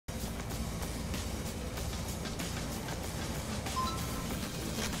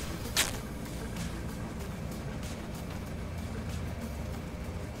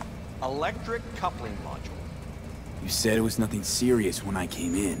electric coupling module. You said it was nothing serious when I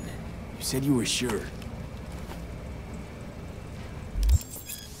came in. You said you were sure.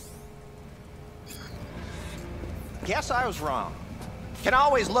 Guess I was wrong. Can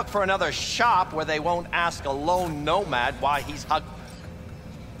always look for another shop where they won't ask a lone nomad why he's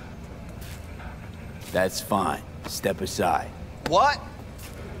That's fine. Step aside. What?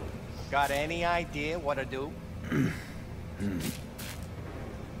 Got any idea what to do?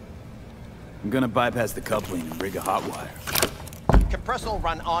 I'm gonna bypass the coupling and rig a hot wire. Compressor will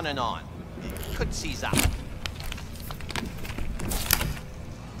run on and on. Could seize out.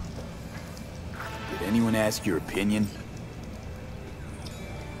 Did anyone ask your opinion?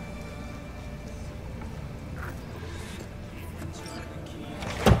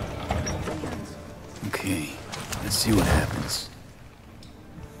 Okay, let's see what happens.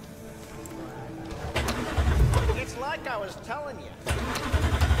 It's like I was telling you.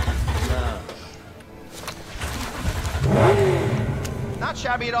 Not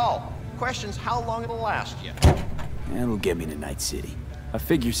shabby at all. Question's how long it'll last you. That'll get me to Night City. I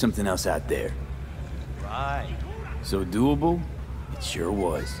figure something else out there. Right. So doable? It sure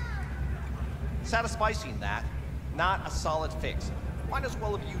was. Satisficing that, not a solid fix. Might as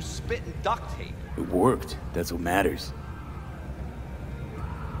well have used spit and duct tape. It worked. That's what matters.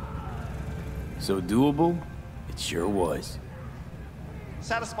 So doable? It sure was.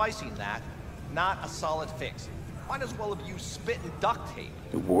 Satisficing that, not a solid fix. Might as well have used spit and duct tape.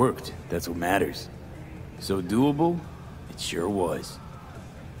 It worked. That's what matters. So doable? It sure was.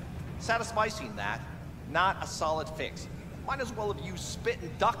 Satisficing that, not a solid fix. Might as well have used spit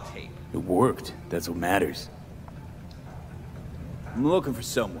and duct tape. It worked. That's what matters. I'm looking for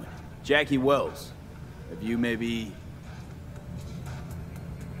someone. Jackie Wells. Have you maybe...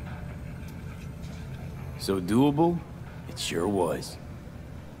 So doable? It sure was.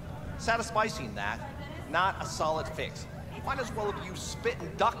 Satisficing that, not a solid fix. Might as well have used spit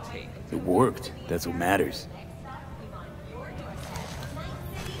and duct tape. It worked. That's what matters.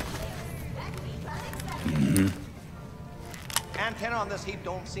 Antenna on this heap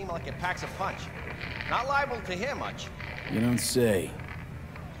don't seem like it packs a punch. Not liable to hear much. You don't say.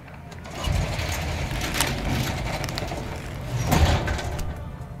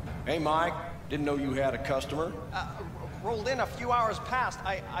 Hey, Mike. Didn't know you had a customer. Rolled in a few hours past.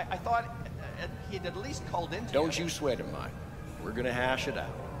 I thought he'd at least called in. Don't you sweat it, Mike. We're gonna hash it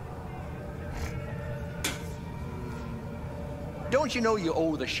out. Don't you know you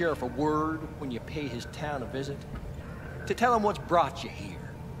owe the sheriff a word when you pay his town a visit? To tell him what's brought you here.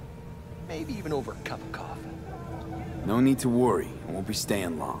 Maybe even over a cup of coffee. No need to worry. I won't be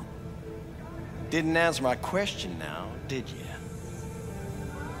staying long. Didn't answer my question now, did you?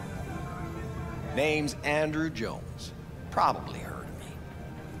 Name's Andrew Jones. Probably heard of me.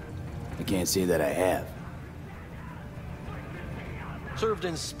 I can't say that I have. Served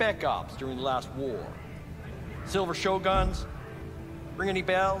in Spec Ops during the last war. Silver Shoguns? Ring any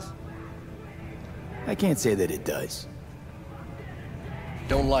bells? I can't say that it does.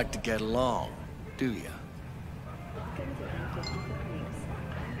 Don't like to get along, do you?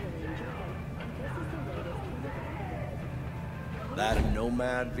 That a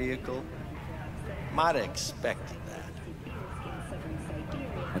Nomad vehicle? Might have expected that.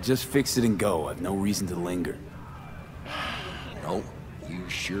 I'll just fix it and go. I've no reason to linger. Nope, you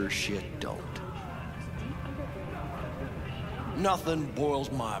sure shit don't. Nothing boils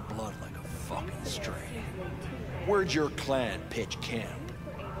my blood like a fucking stray. Where'd your clan pitch camp?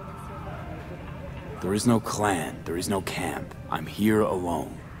 There is no clan. There is no camp. I'm here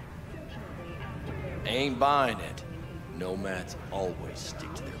alone. Ain't buying it. Nomads always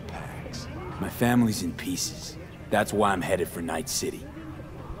stick to their packs. My family's in pieces. That's why I'm headed for Night City.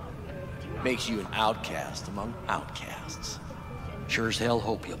 Makes you an outcast among outcasts. Sure as hell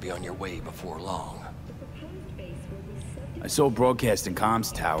hope you'll be on your way before long. I saw a broadcasting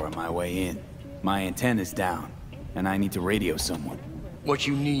comms tower on my way in. My antenna's down, and I need to radio someone. What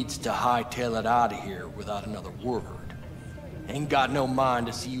you need's to hightail it out of here without another word. Ain't got no mind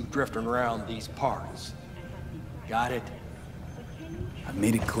to see you drifting around these parts. Got it? I've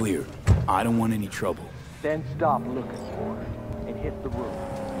made it clear. I don't want any trouble. Then stop looking for it and hit the road.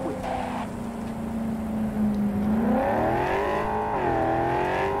 Quick.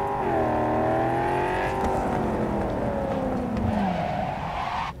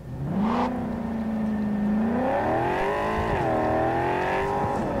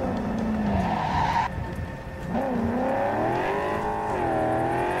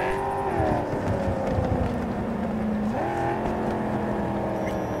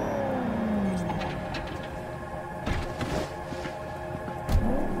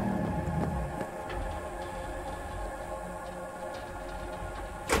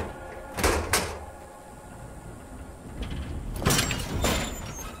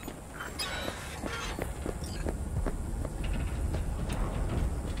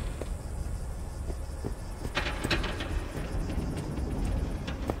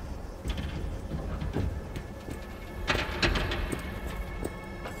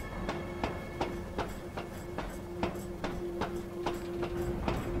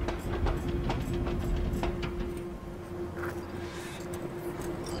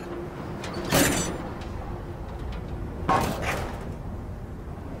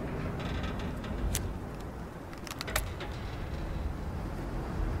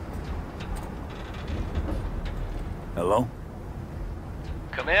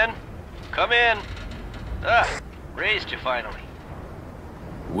 in. Come in. Raised you finally.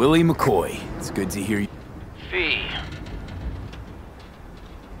 Willie McCoy, it's good to hear you. Fee.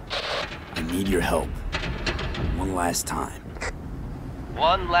 I need your help. One last time.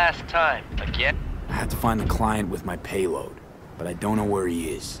 One last time. Again? I have to find the client with my payload, but I don't know where he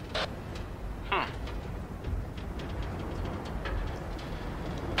is.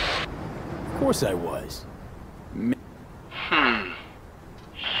 Of course I was.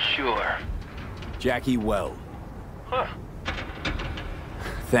 Sure. Jackie Weld. Huh.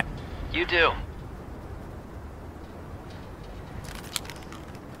 You do.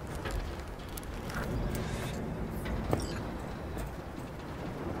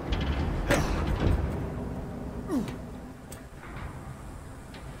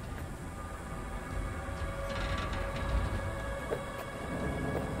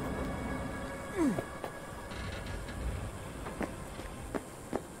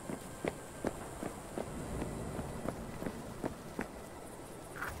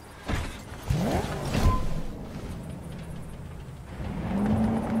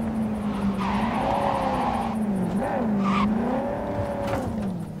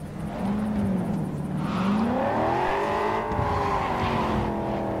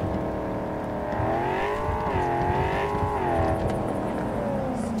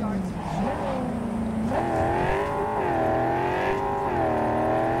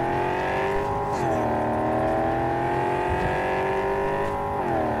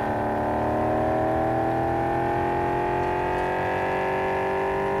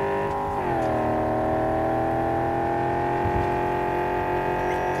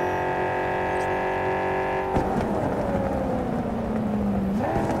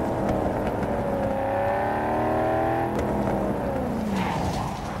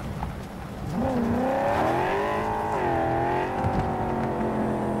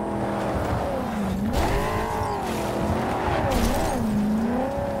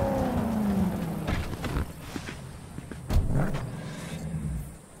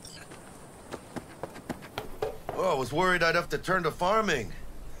 I was worried I'd have to turn to farming.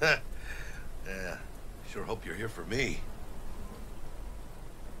 Yeah, sure hope you're here for me.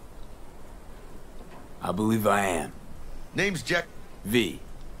 I believe I am. Name's Jack... V.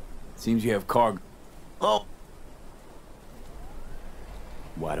 Seems you have cargo. Oh.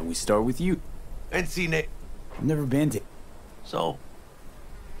 Why don't we start with you? NC Nate. I've never been to... So?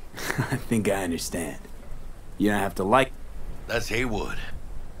 I think I understand. You don't have to like... That's Haywood.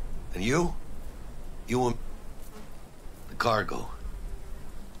 And you? You and... the cargo.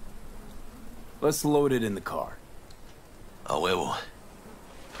 Let's load it in the car. A huevo.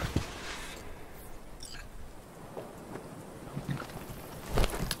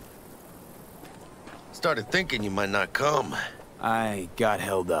 Started thinking you might not come. I got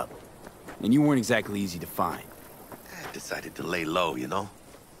held up. And you weren't exactly easy to find. I decided to lay low, you know?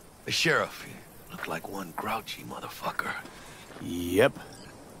 The sheriff, he looked like one grouchy motherfucker. Yep.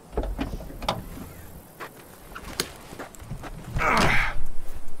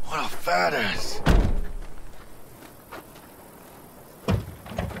 What a fat ass.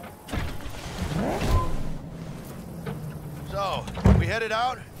 So, we headed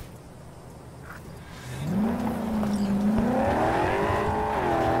out?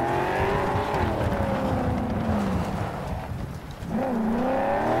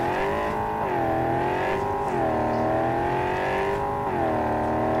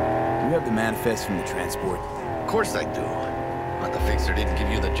 You have the manifest from the transport? Of course I do. But the fixer didn't give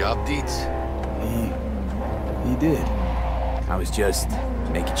you the job deeds? He did. I was just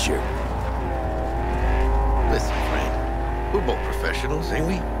making sure. Listen, friend. We're both professionals, ain't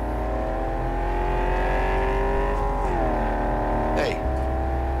we? Hey,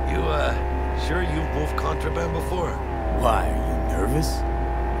 you, sure you've moved contraband before? Why, are you nervous?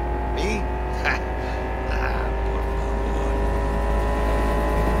 Me? Por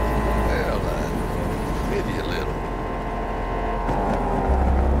favor. Well, maybe a little.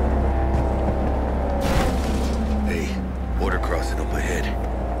 Hey, border crossing up ahead.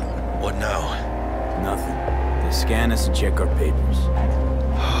 What now? Nothing. They scan us and check our papers.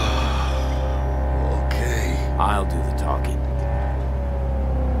 Okay. I'll do the talking.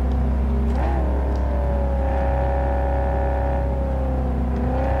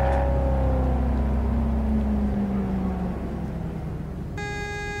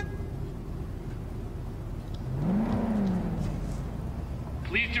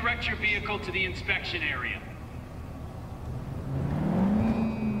 Please direct your vehicle to the inspection area.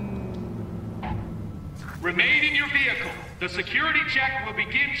 Remain in your vehicle. The security check will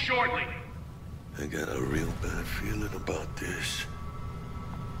begin shortly. I got a real bad feeling about this.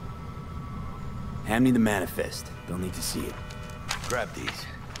 Hand me the manifest. They'll need to see it. Grab these.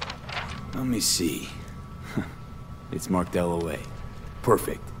 Let me see. It's marked LOA.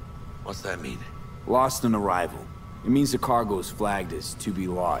 Perfect. What's that mean? Lost on arrival. It means the cargo is flagged as to be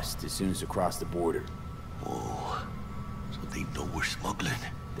lost as soon as across the border. Oh, so they know we're smuggling.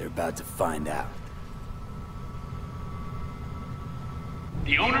 They're about to find out.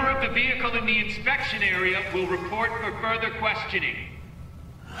 The owner of the vehicle in the inspection area will report for further questioning.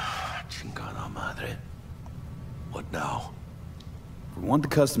 Chingada madre. What now? If we want the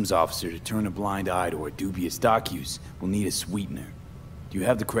customs officer to turn a blind eye to our dubious dock use, we'll need a sweetener. Do you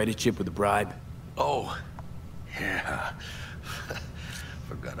have the credit chip with the bribe? Oh, yeah.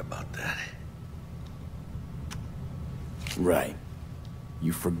 Forgot about that. Right.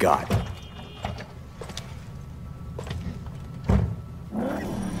 You forgot.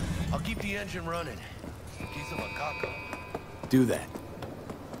 I'll keep the engine running. In case of a cock-up. Do that.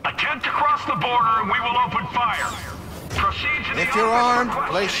 Attempt to cross the border and we will open fire. Proceed to the If you're armed,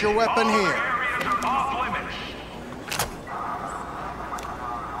 place your weapon All here. areas are off limits.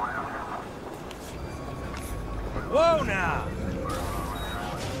 Whoa now!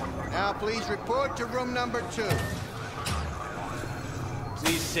 Now please report to room number 2.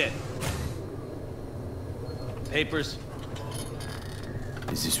 Please sit. Papers?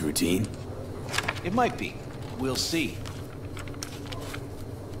 Is this routine? It might be. We'll see.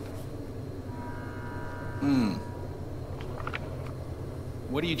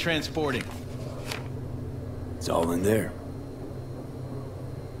 What are you transporting? It's all in there.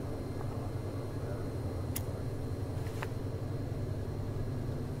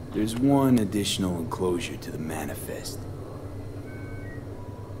 There's one additional enclosure to the manifest.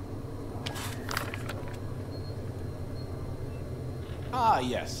 Ah,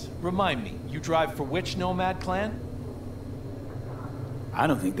 yes. Remind me, you drive for which Nomad clan? I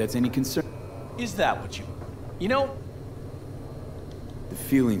don't think that's any concern. Is that what you... You know, The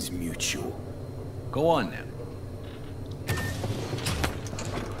feeling's mutual. go on now.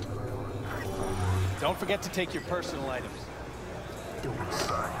 Don't forget to take your personal items.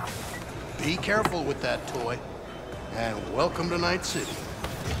 Be careful with that toy. And welcome to Night City.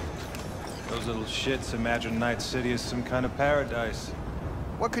 Those little shits imagine Night City as some kind of paradise.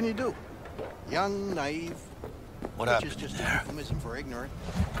 What can you do? Young, naive. What Which happened is just a there? euphemism for ignorant.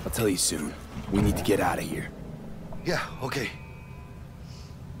 I'll tell you soon. We need to get out of here. Yeah, okay.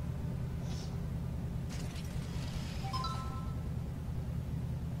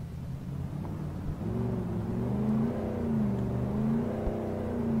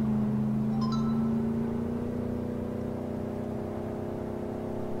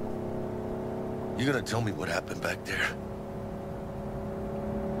 You gonna tell me what happened back there?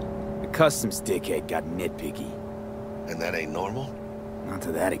 The customs dickhead got nitpicky. And that ain't normal? Not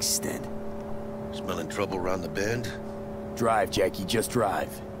to that extent. Smelling trouble around the bend? Drive, Jackie, just drive.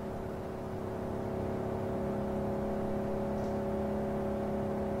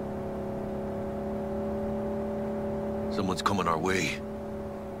 Someone's coming our way.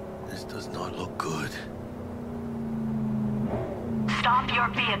 This does not look good. Stop your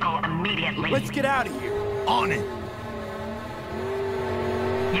vehicle immediately. Let's get out of here. On it!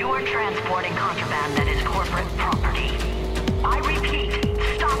 You are transporting contraband that is corporate property. I repeat,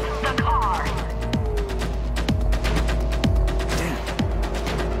 stop the car.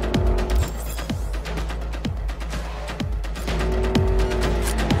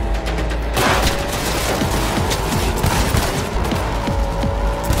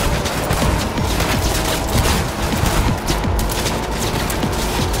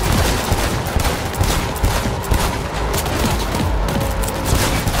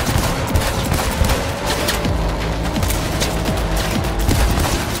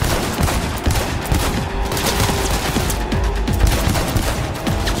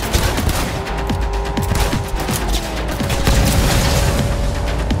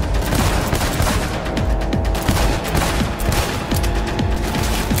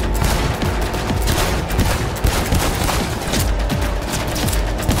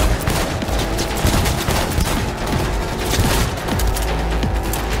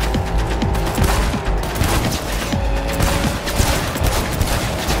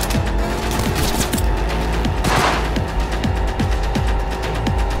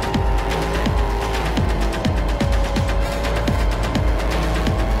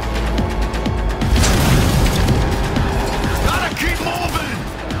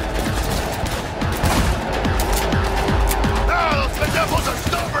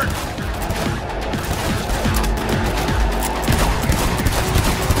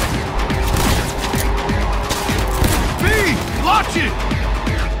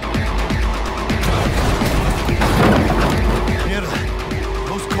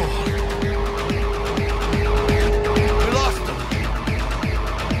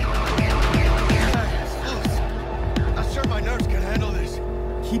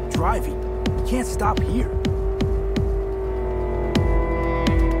 keep driving. We can't stop here.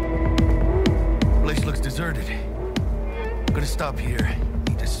 Place looks deserted. I'm gonna stop here.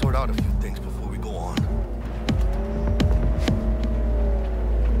 Need to sort out a few things before we go on.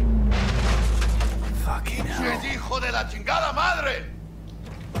 Fucking hell. ¡Hijo de la chingada madre!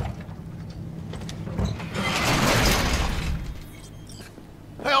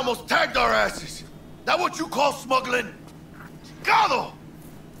 I almost tagged our asses. That what you call smuggling? Chingado!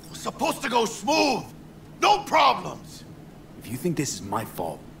 Was supposed to go smooth. No problems. If you think this is my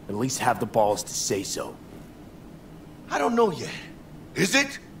fault, at least have the balls to say so. I don't know yet. Is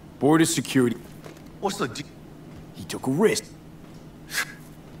it? Border security. What's the deal? He took a risk.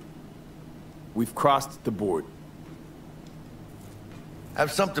 We've crossed the board. I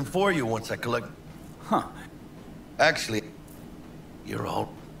have something for you once I collect... Huh. Actually, you're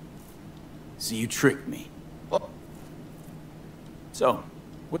all... So you tricked me. Well, So,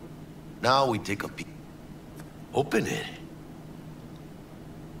 what? now we take a peek. Open it.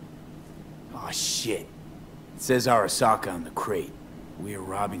 Oh shit. It says Arasaka on the crate. We are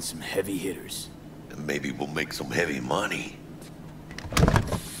robbing some heavy hitters. And maybe we'll make some heavy money.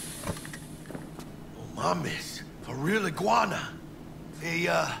 Oh, mames. A real iguana.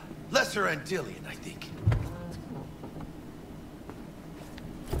 A, lesser Antillean, I think.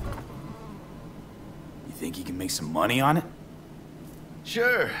 You think you can make some money on it?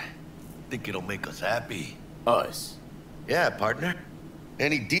 Sure. Think it'll make us happy. Us? Yeah, partner.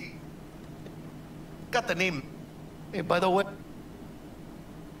 Any deep... Got the name... Hey, by the way...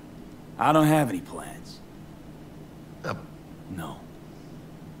 I don't have any plans. Uh, No.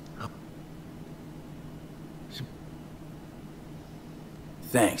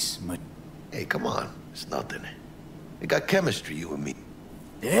 Thanks, but... Hey, come on. It's nothing. We got chemistry, you and me.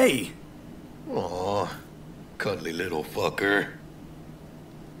 Hey! Aw, cuddly little fucker.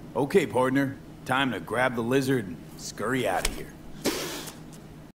 Okay, partner. Time to grab the lizard and scurry out of here.